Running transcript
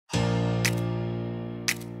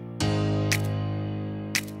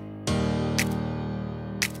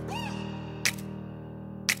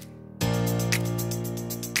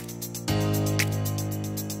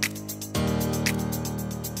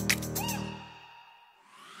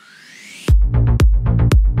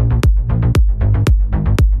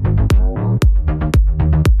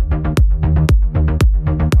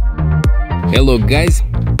Hello guys,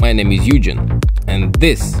 my name is Eugen and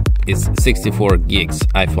this is 64 gigs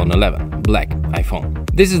iPhone 11 Black iPhone.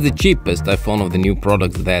 This is the cheapest iPhone of the new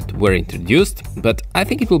products that were introduced, but I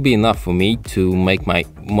think it will be enough for me to make my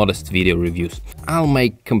modest video reviews. I'll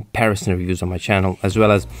make comparison reviews on my channel as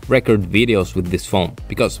well as record videos with this phone,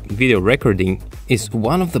 because video recording is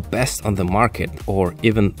one of the best on the market, or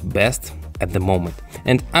even best at the moment.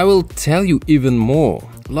 And I will tell you even more.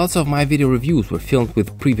 Lots of my video reviews were filmed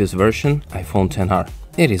with previous version iPhone XR.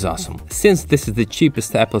 It is awesome. Since this is the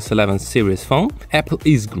cheapest Apple 11 series phone, Apple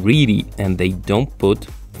is greedy and they don't put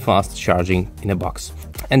fast charging in a box.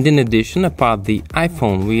 And in addition, apart the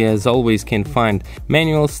iPhone, we as always can find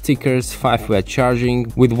manual, stickers, 5-way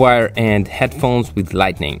charging with wire and headphones with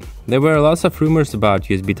lightning. There were lots of rumors about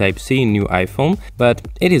USB Type-C in new iPhone, but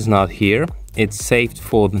it is not here. It's saved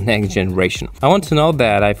for the next generation. I want to know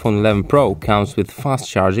that iPhone 11 Pro comes with fast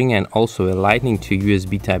charging and also a lightning to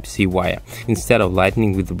USB Type-C wire instead of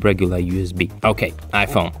lightning with regular USB. Okay,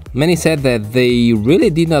 iPhone. Many said that they really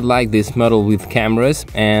did not like this model with cameras,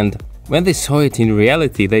 and when they saw it in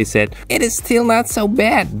reality they said it is still not so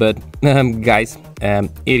bad, but guys,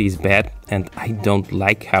 it is bad and I don't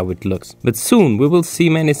like how it looks. But soon we will see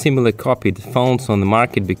many similar copied phones on the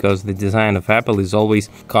market, because the design of Apple is always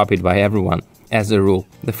copied by everyone. As a rule,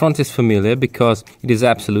 the front is familiar because it is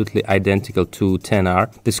absolutely identical to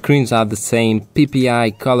XR. The screens are the same,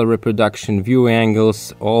 PPI, color reproduction, view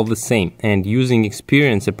angles, all the same, and using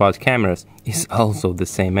experience about cameras is also the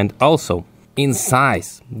same. And also, in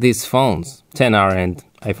size, these phones, XR and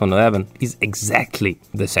iPhone 11, is exactly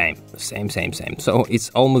the same. Same. So it's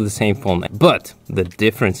almost the same phone, but the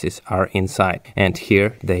differences are inside, and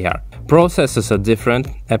here they are. Processors are different.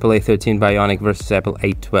 Apple A13 Bionic versus Apple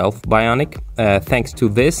A12 Bionic. Thanks to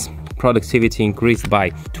this, productivity increased by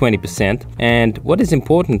 20%, and what is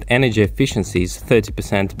important, energy efficiency is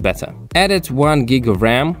 30% better. Added 1 gig of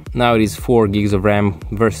RAM, now it is 4 gigs of RAM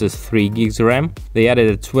versus 3 gigs of RAM. They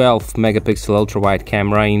added a 12 megapixel ultra-wide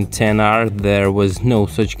camera. In XR there was no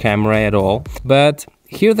such camera at all, but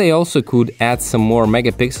here they also could add some more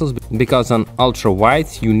megapixels, because on ultra-wide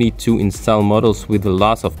you need to install models with a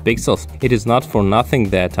lot of pixels. It is not for nothing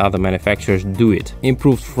that other manufacturers do it.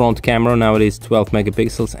 Improved front camera, nowadays 12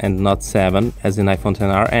 megapixels and not 7 as in iPhone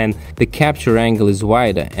XR, and the capture angle is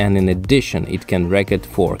wider, and in addition it can record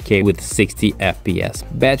 4K with 60 FPS.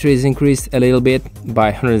 Battery is increased a little bit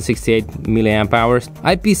by 168 mAh.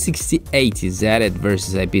 IP68 is added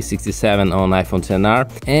versus IP67 on iPhone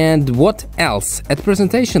XR. And what else? At presentation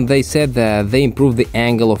they said that they improved the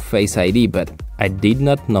angle of Face ID, but I did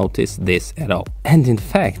not notice this at all. And in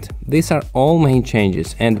fact, these are all main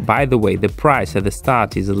changes. And by the way, the price at the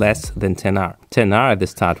start is less than XR. XR at the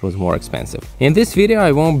start was more expensive. In this video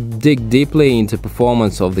I won't dig deeply into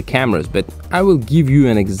performance of the cameras, but I will give you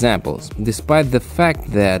an examples. Despite the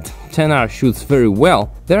fact that XR shoots very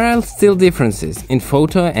well, there are still differences in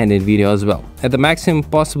photo and in video as well. At the maximum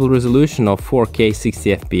possible resolution of 4K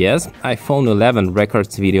 60 FPS, iPhone 11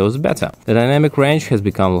 records videos better. The dynamic range has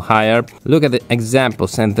become higher. Look at the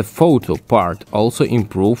examples, and the photo part also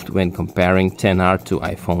improved when comparing XR to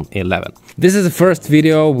iPhone 11. This is the first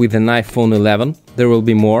video with an iPhone 11. There will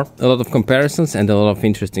be more, a lot of comparisons and a lot of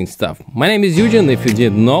interesting stuff. My name is Eugen. If you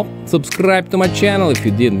didn't know, subscribe to my channel if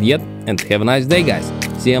you didn't yet, and have a nice day, guys.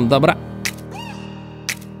 Всем добра!